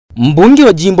Mbunge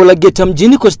wa Jimbo la Geita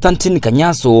Mjini Costantin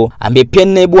Kanyasu, ambaye pia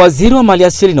ni naibu waziri wa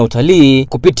maliasili na utalii,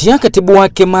 kupitia katibu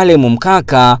wake Mariam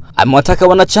Mkaka, amewataka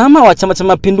wanachama wa Chama cha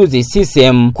Mapinduzi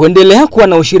CCM kuendelea kuwa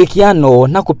na ushirikiano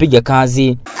na kupiga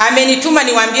kazi. Amenituma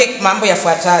niwaambie mambo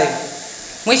yafuatayo.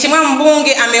 Mheshimiwa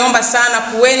mbunge ameomba sana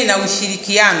kuweni na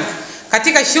ushirikiano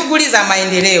katika shughuli za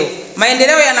maendeleo.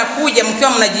 Maendeleo yanakuja mkiwa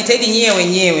mnajitahidi nyewe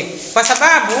wenyewe, kwa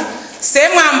sababu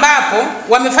sehemu ambapo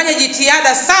wamefanya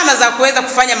jitihada sana za kuweza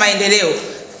kufanya maendeleo,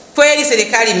 kweli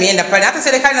serikali imeenda pale. Hata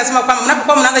serikali inasema kwamba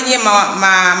mnapokuwa mnaanza nyie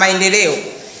maendeleo,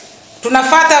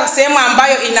 tunafuata sehemu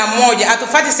ambayo ina moja,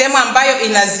 hatufuati sehemu ambayo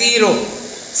ina zero.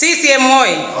 CCM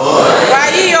oyee! Kwa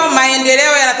hiyo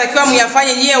maendeleo yanatakiwa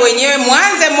myafanye nyewe wenyewe,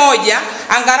 mwanze moja,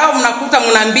 angalau mnakuta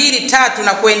mna 2 3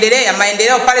 na kuendelea.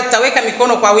 Maendeleo pale tutaweka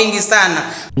mikono kwa wingi sana.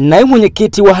 Naye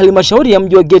mwenyekiti wa halmashauri ya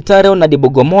mji wa Geita na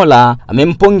Bogomola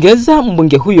amempongeza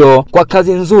mbunge huyo kwa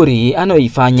kazi nzuri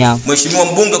anayoifanya. Mheshimiwa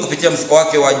mbunge kupitia mfuko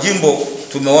wake wa Jimbo,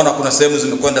 tumeona kuna sehemu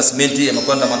zimekwenda simenti,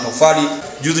 yamekwenda matofali.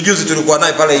 Juzi tulikuwa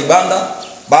naye pale Ibanda,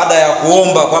 baada ya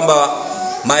kuomba kwamba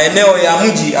maeneo ya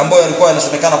mji ambayo yalikuwa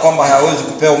yanasemekana kwamba hayawezi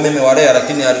kupewa umeme wa REA,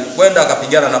 lakini alikwenda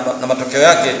akapigana na matokeo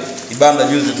yake. Ibanda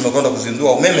juzi tumekwenda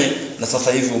kuzindua umeme na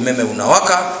sasa hivi umeme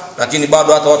unawaka, lakini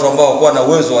bado hata watu ambao hawakuwa na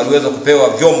uwezo waliweza kupewa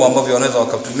vyombo ambavyo wanaweza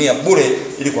wakatumia bure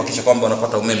ili kuhakikisha kwamba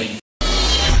wanapata umeme.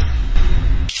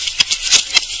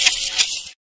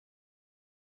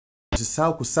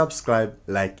 Usisahau kusubscribe,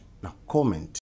 like na comment.